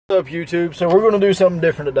What's up, YouTube? So we're going to do something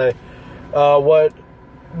different today. What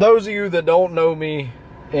those of you that don't know me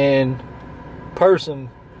in person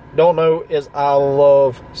don't know is I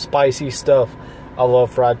love spicy stuff. I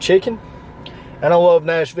love fried chicken and I love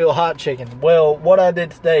Nashville hot chicken. Well, what I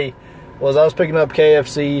did today was I was picking up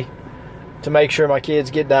KFC to make sure my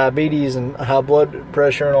kids get diabetes and high blood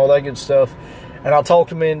pressure and all that good stuff, and I talked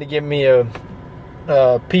them in to give me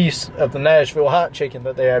a piece of the Nashville hot chicken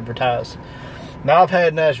that they advertise. Now, I've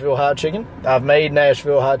had Nashville hot chicken. I've made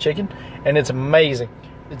Nashville hot chicken, and it's amazing.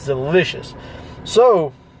 It's delicious.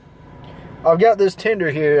 So, I've got this tender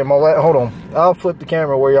here in my lap. Hold on. I'll flip the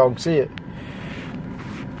camera where y'all can see it.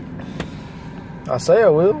 I say I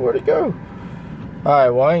will. Where'd it go?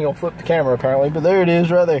 Alright, well, I ain't gonna flip the camera apparently, but there it is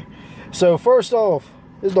right there. So, first off,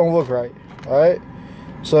 this don't look right. Alright?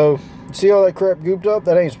 So, see all that crap gooped up?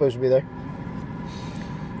 That ain't supposed to be there.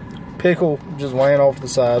 Pickle just laying off to the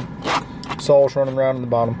side. Sauce running around in the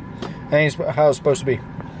bottom. Ain't how it's supposed to be.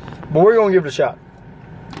 But we're going to give it a shot.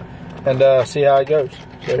 And see how it goes.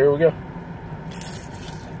 So here we go.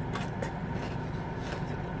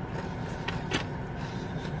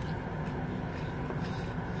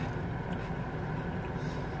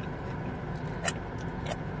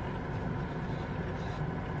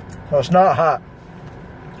 Well, it's not hot.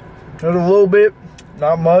 There's a little bit.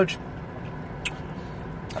 Not much.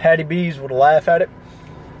 Hattie B's would laugh at it.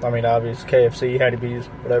 I mean, obviously, KFC, Hattie B's,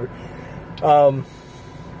 whatever.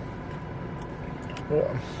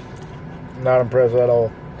 Not impressed at all.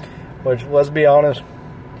 Which, let's be honest,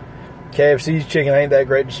 KFC's chicken ain't that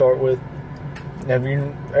great to start with. Have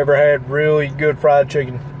you ever had really good fried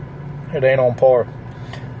chicken? It ain't on par.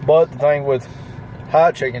 But the thing with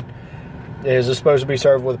hot chicken is it's supposed to be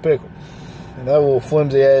served with a pickle. And that little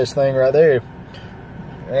flimsy ass thing right there, it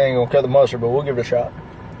ain't gonna cut the mustard, but we'll give it a shot.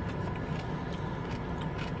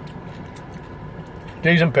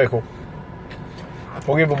 Decent pickle.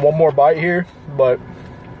 We'll give it one more bite here, but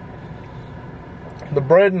the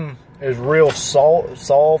breading is real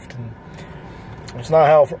soft, and it's not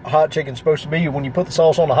how hot chicken's supposed to be. When you put the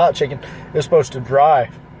sauce on the hot chicken, it's supposed to dry.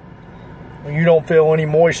 You don't feel any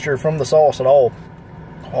moisture from the sauce at all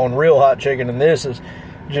on real hot chicken, and this is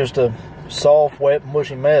just a soft, wet,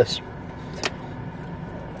 mushy mess.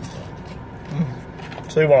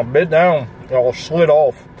 See, when I bit down, it all slid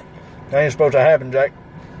off. That ain't supposed to happen, Jack.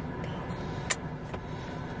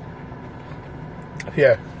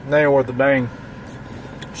 Yeah, that ain't worth a dang.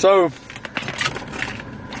 So,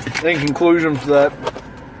 in conclusion to that,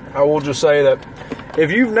 I will just say that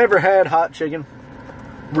if you've never had hot chicken,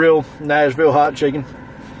 real Nashville hot chicken,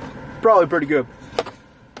 probably pretty good.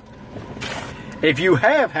 If you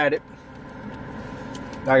have had it,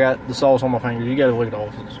 I got the sauce on my fingers. You gotta look at all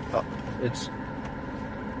this. It's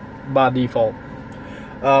by default.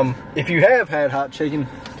 If you have had hot chicken,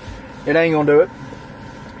 it ain't gonna do it.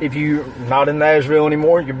 If you're not in Nashville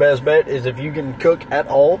anymore, your best bet is if you can cook at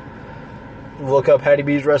all, look up Hattie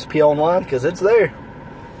B's recipe online, because it's there.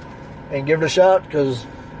 And give it a shot, because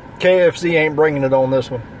KFC ain't bringing it on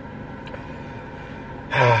this one.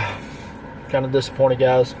 Kind of disappointed,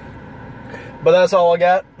 guys. But that's all I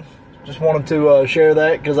got. Just wanted to share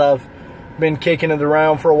that, because I've been kicking it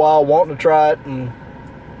around for a while, wanting to try it, and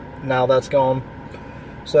now that's gone.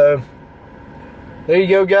 So, there you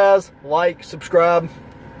go, guys. Like, subscribe.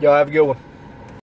 Y'all have a good one.